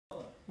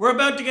We're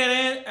about to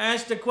get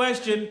asked a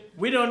question.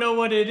 We don't know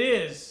what it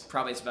is.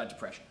 Probably it's about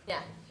depression.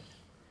 Yeah.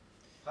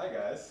 Hi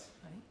guys.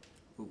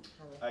 Ooh.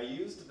 I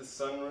used the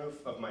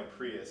sunroof of my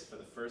Prius for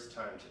the first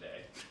time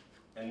today,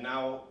 and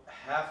now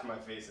half my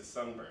face is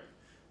sunburned.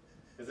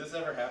 Has this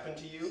ever happened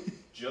to you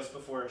just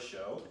before a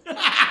show?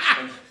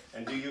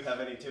 and do you have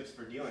any tips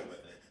for dealing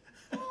with it?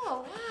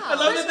 Oh, wow. I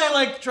love that they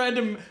like tried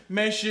to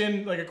mesh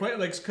in like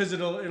because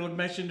it'll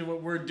mesh into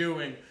what we're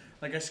doing.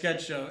 Like a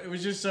sketch show. It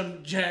was just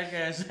some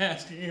jackass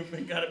asking if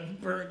they got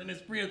it burned in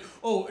his Prius.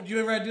 Oh, do you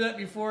ever do that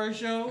before a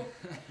show?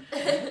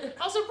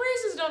 Also,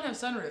 Priuses don't have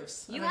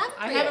sunroofs. You have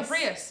a I have a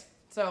Prius,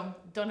 so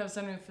don't have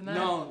a sunroof in that.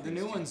 No, the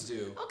new ones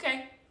do.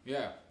 Okay.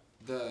 Yeah,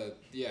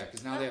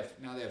 because now they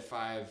have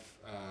 5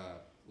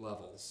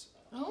 levels.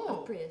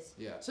 Oh. Prius.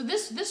 Yeah. So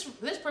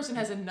this person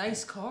has a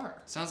nice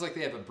car. Sounds like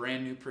they have a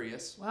brand new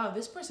Prius. Wow,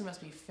 this person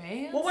must be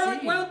fancy. Well, why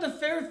don't the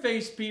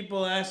fair-faced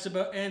people answer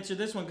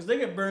this one? Because they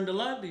get burned a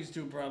lot, these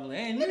two probably.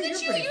 Hey, Look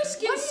at you, your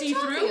skin's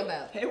see-through.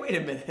 About? Hey, wait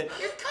a minute.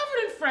 You're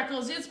covered in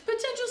freckles. It's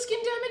potential skin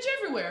damage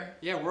everywhere.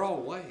 Yeah, we're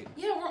all white.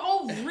 Yeah, we're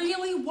all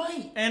really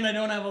white. And I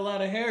don't have a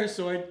lot of hair,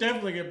 so I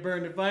definitely get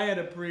burned if I had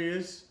a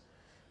Prius.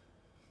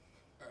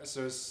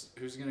 So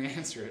who's gonna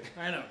answer it?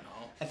 I don't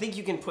know. I think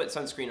you can put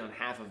sunscreen on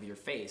half of your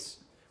face,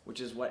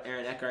 which is what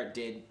Aaron Eckhart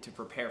did to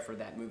prepare for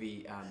that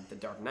movie, The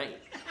Dark Knight.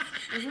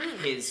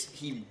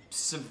 He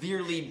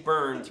severely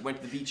burned, he went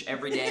to the beach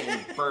every day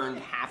and burned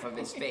half of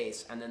his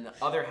face, and then the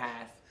other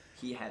half,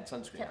 he had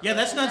sunscreen on. Yeah,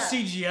 that's not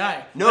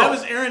CGI. No. That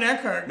was Aaron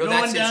Eckhart No, going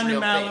that's his down to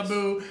real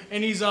Malibu,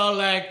 and he's all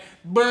like,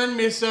 burn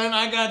me, son,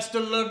 I got to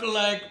look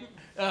like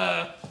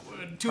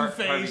Harvey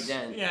Two-Face.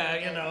 Dent. Yeah,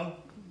 you know.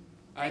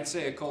 I'd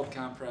say a cold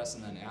compress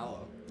and then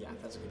aloe. Yeah,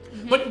 that's a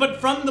good. But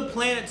from the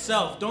plant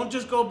itself, don't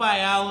just go buy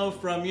aloe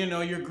from,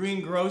 your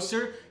green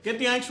grocer. Get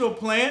the actual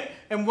plant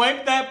and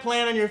wipe that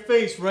plant on your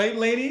face, right,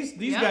 ladies?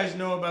 These Yeah. guys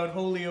know about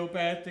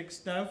homeopathic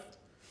stuff.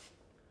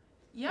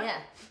 Yep.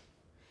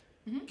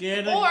 Yeah.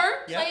 Get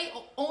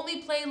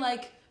Only play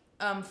like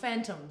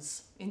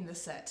phantoms in the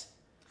set.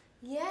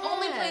 Yeah.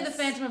 Only play the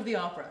Phantom of the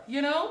Opera,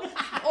 you know?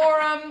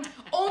 Or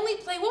only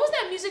play, what was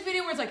that music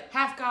video where it's like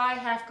half guy,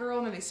 half girl,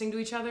 and then they sing to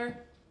each other?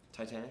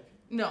 Titanic?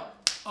 No.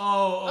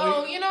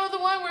 Oh, You know the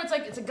one where it's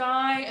like, it's a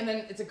guy, and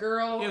then it's a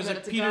girl, it was and then like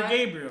it's a Peter guy?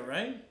 Gabriel,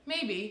 right?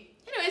 Maybe.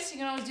 Anyways, you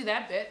can always do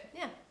that bit.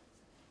 Yeah.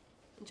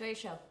 Enjoy your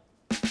show.